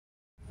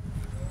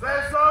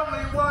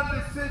only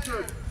one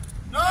decision.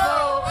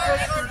 No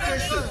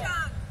extradition.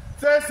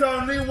 There's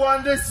only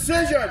one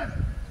decision.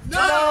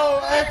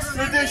 No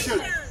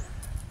extradition.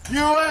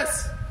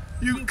 US,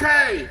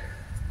 UK,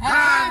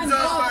 hands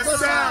off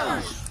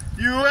Assange.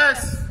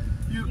 US,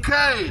 UK,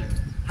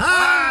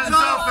 hands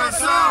off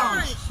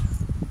Assange.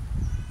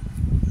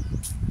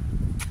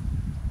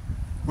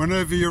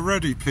 Whenever you're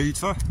ready,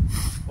 Peter.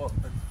 What,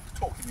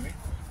 talking to me?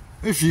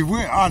 If you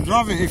will, I'd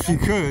love it if you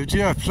could,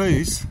 yeah,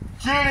 please.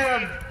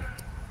 Julian,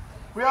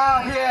 we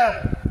are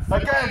here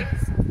again,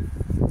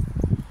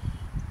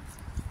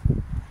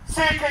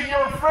 seeking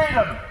your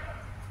freedom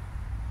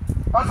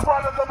as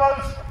one of the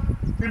most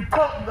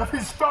important of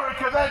historic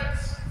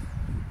events.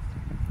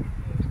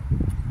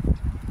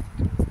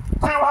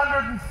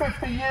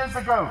 250 years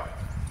ago,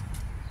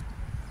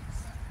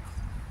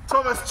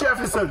 Thomas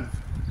Jefferson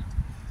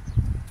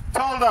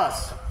told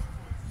us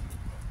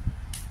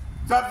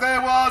that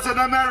there was an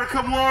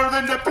American War of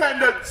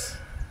Independence,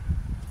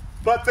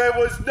 but there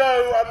was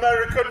no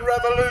American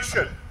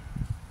Revolution.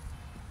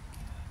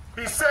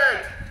 He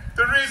said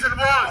the reason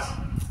was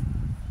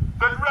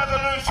that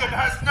revolution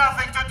has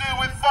nothing to do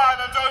with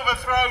violent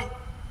overthrow.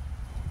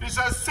 It's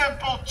a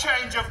simple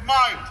change of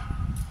mind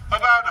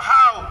about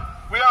how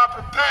we are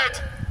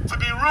prepared to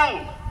be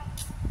ruled.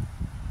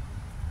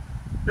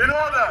 In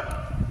order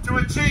to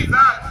achieve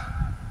that,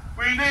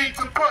 we need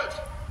to put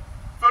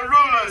the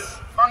rulers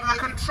under the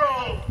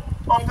control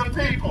of the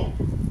people.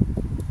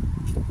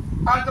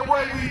 And the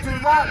way we do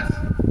that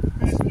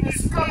is to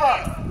discover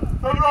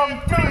the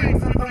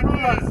wrongdoings of the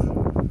rulers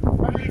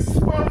and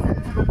expose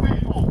it to the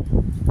people,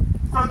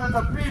 so that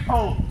the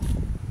people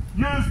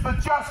use the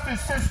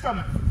justice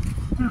system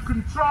to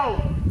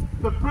control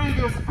the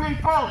previous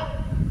people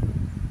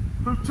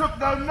who took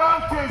no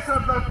notice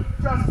of the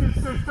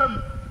justice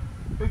system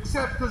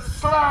except to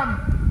slam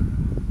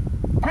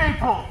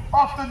people,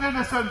 often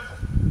innocent,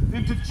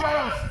 into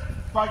jails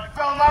like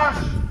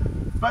Belmarsh,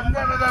 but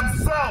never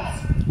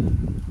themselves.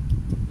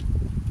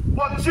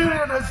 What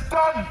Julian has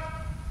done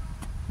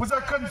was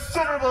a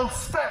considerable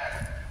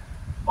step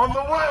on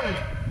the way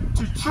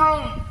to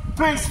true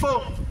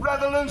peaceful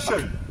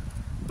revolution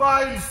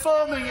by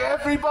informing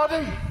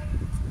everybody,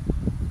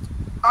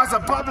 as a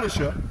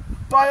publisher,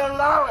 by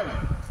allowing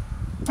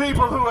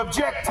people who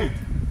objected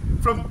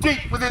from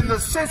deep within the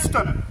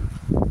system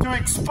to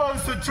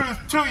expose the truth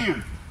to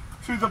you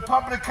through the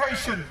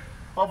publication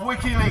of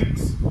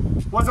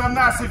WikiLeaks was a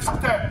massive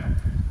step.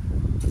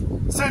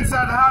 Since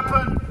that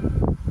happened,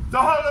 the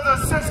whole of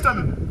the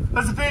system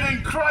has been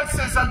in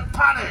crisis and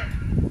panic.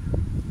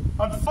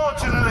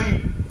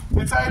 Unfortunately,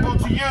 it's able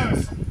to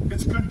use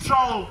its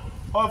control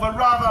over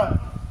rather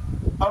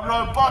a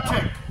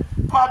robotic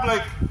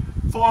public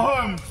for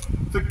whom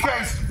the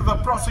case for the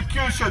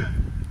prosecution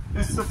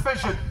is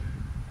sufficient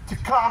to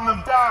calm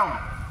them down,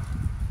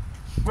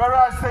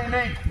 whereas they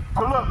need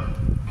to look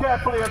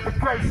carefully at the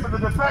case for the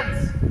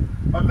defence,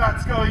 and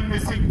that's going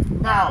missing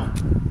now.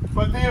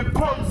 But the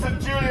importance of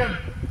Julian,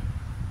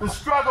 the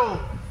struggle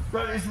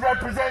that is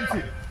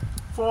represented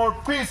for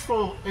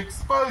peaceful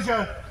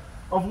exposure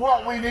of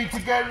what we need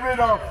to get rid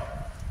of,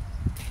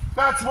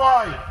 that's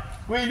why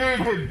we need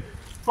him,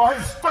 for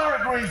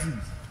historic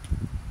reasons,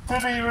 to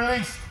be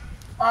released,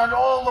 and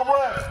all the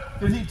work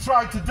that he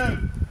tried to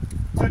do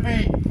to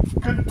be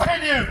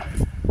continued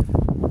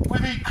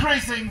with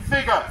increasing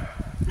vigour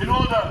in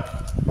order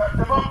that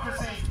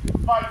democracy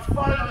might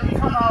finally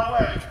come our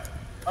way.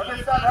 And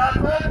if that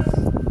happens,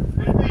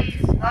 it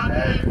means an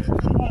end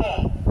to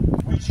war,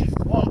 which is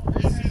what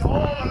this is all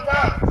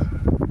about,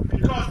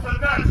 because the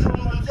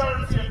natural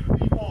majority of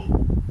people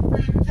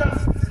think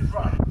justice is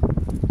right,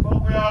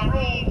 but we are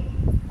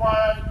ruled by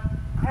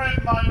a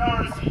grim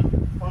minority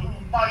for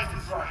whom might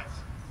is right,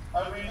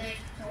 and we need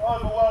to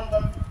overwhelm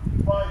them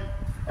by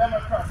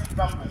democratic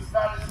numbers.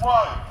 That is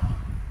why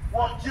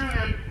what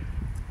Julian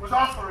was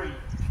offering,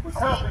 was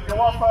helping to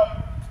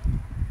offer,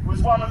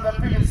 was one of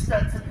the biggest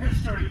steps in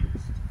history,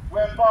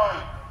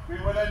 whereby we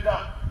would end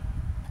up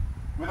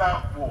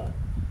without war.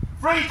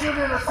 Free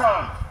Julian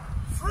Assange!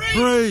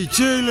 Free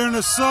Julian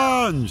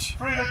Assange!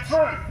 Free the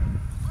truth!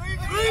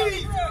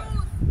 Free!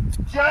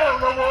 Jail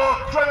the war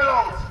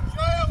criminals!